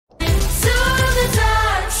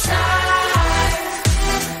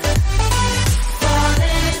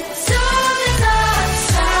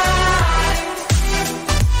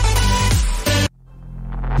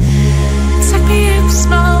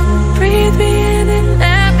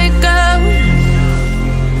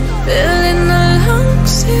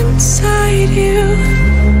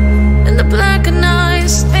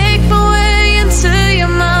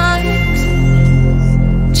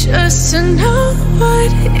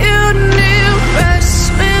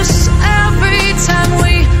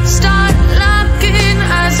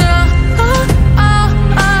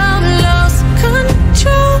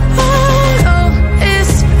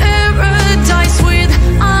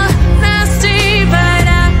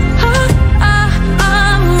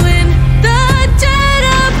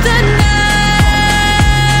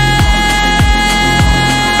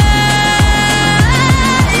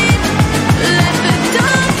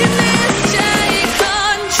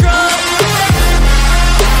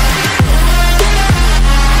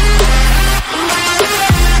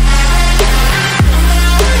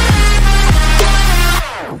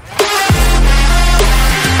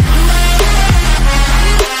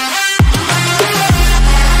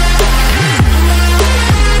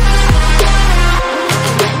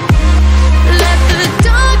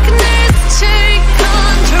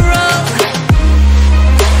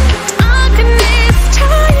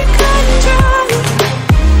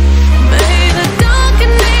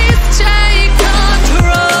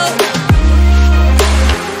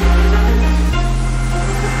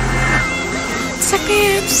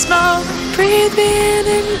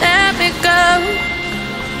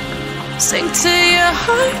Sink to your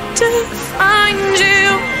heart to find you.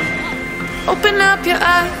 Open up your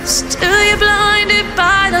eyes till you're blinded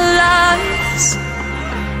by the lights,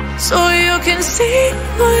 so you can see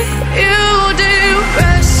what you do.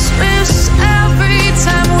 Restless every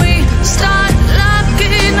time we start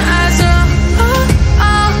locking eyes.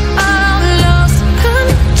 Lost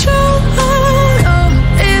control. Oh,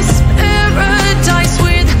 it's paradise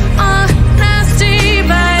with honesty,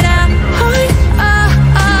 but I'm with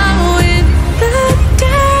the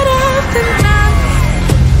dead of the night.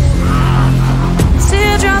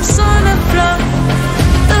 Teardrops on the floor.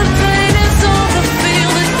 The pain is over.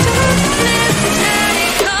 Feel the darkness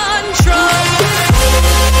take control.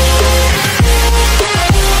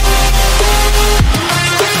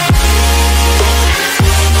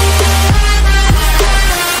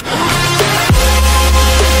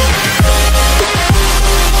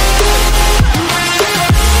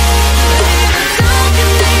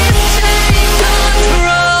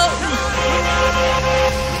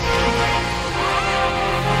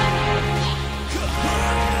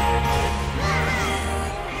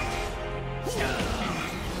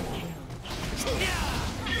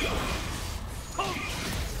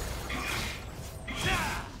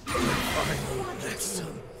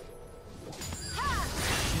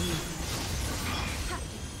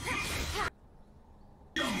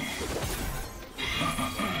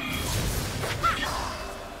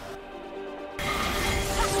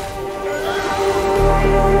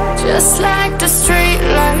 Just like the street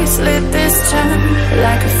lights lit this town,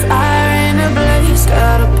 like a fire in a blaze,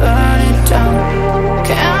 gotta burn it down.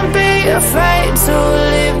 Can't be afraid to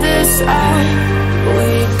leave this out. We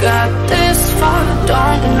got this far,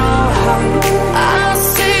 don't know how. I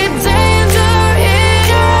see danger in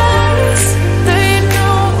your eyes. They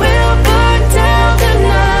know we'll burn down the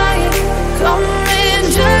night. Coming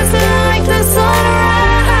just like the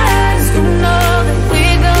sunrise. You know that we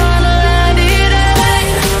gonna light it up.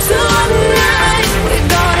 Tonight, we're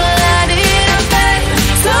gonna light it up.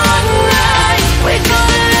 Tonight, we're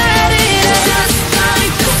gonna light it up. Just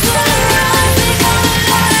like the sunrise, we're gonna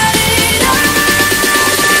light it up.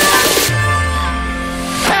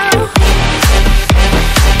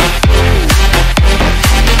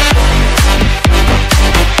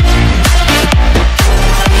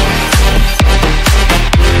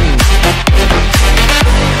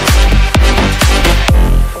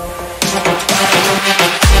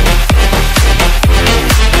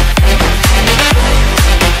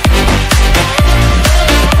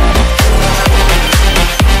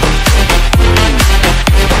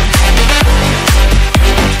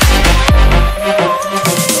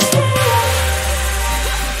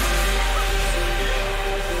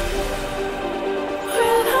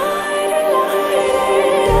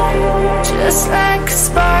 Just like a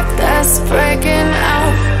spark that's breaking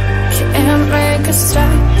out. Can't make a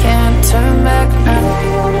stop, can't turn back now.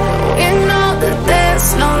 We know that there's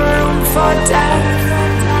no room for doubt.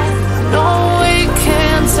 No, we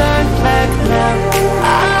can't turn back now.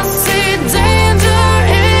 I see danger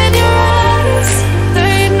in your eyes.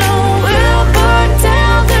 They know we'll burn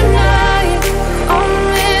down the night.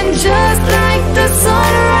 Coming just like the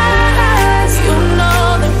sunrise. You know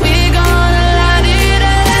that we gonna light it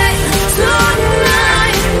up.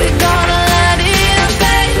 Tonight, we're gonna light it up.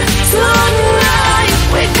 Tonight,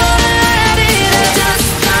 we're gonna light it up. Just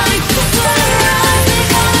like the sunrise,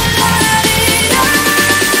 we're gonna light it up.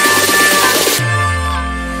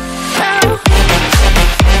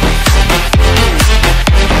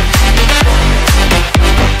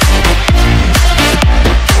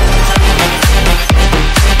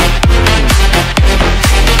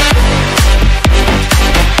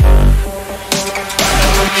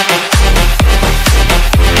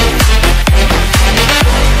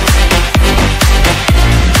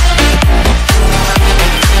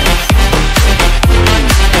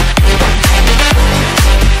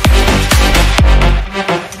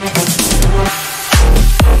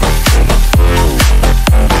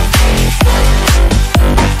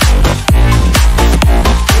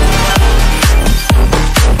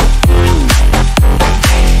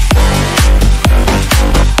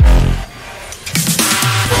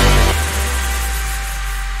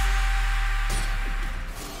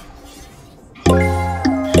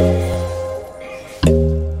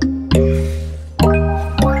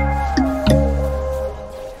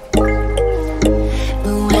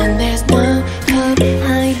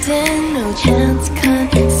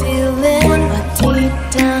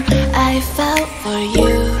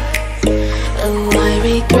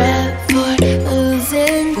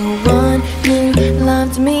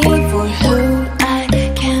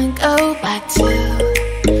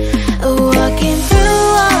 Walking through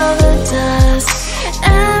all the time.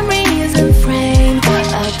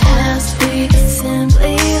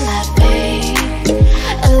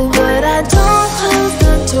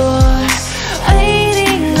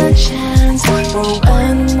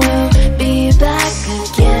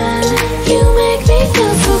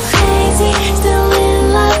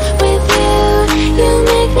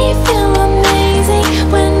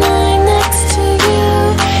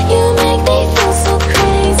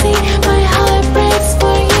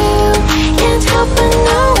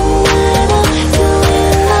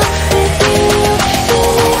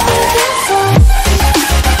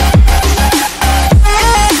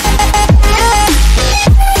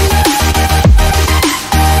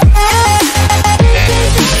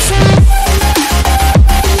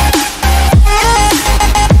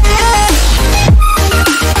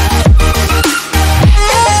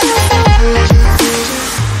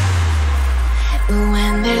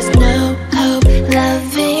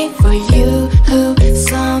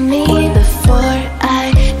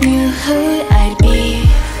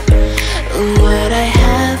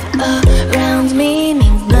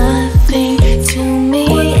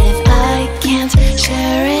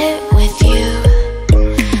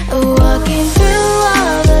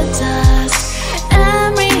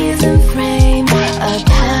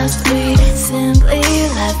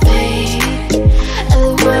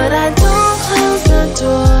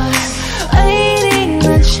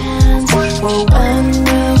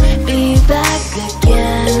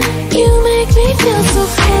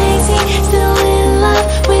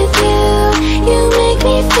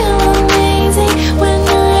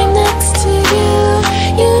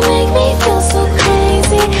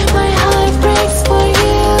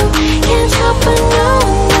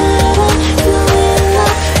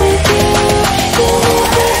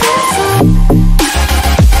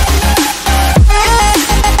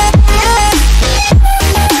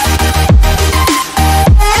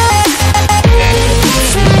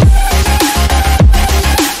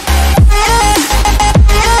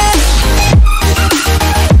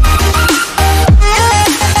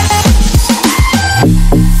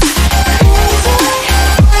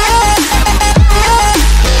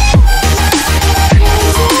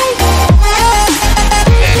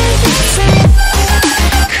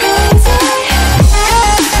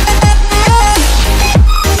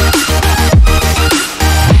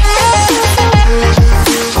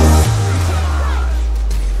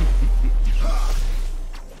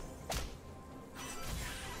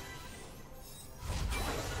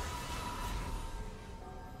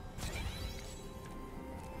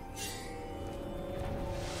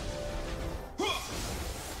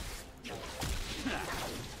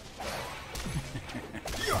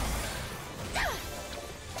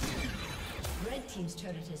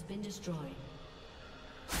 turret has been destroyed.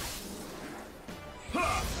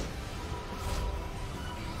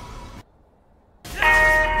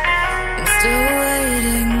 I'm still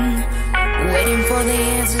waiting for the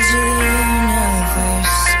answers to the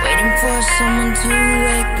universe, waiting for someone to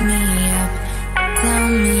wake me up, tell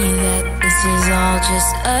me that this is all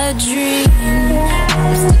just a dream.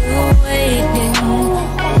 I'm still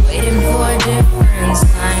waiting for a different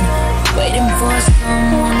sign, waiting for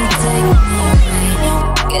someone to take me away,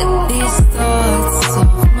 get these thoughts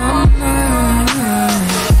off my mind.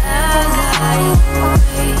 As I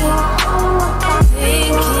wait,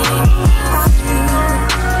 thinking of you,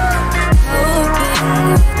 hoping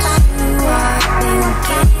that you are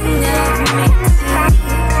thinking of me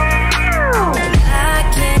too. I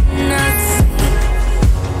cannot sleep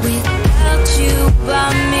without you by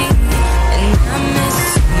me, and I miss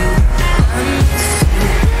you, I miss you,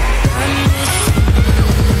 I miss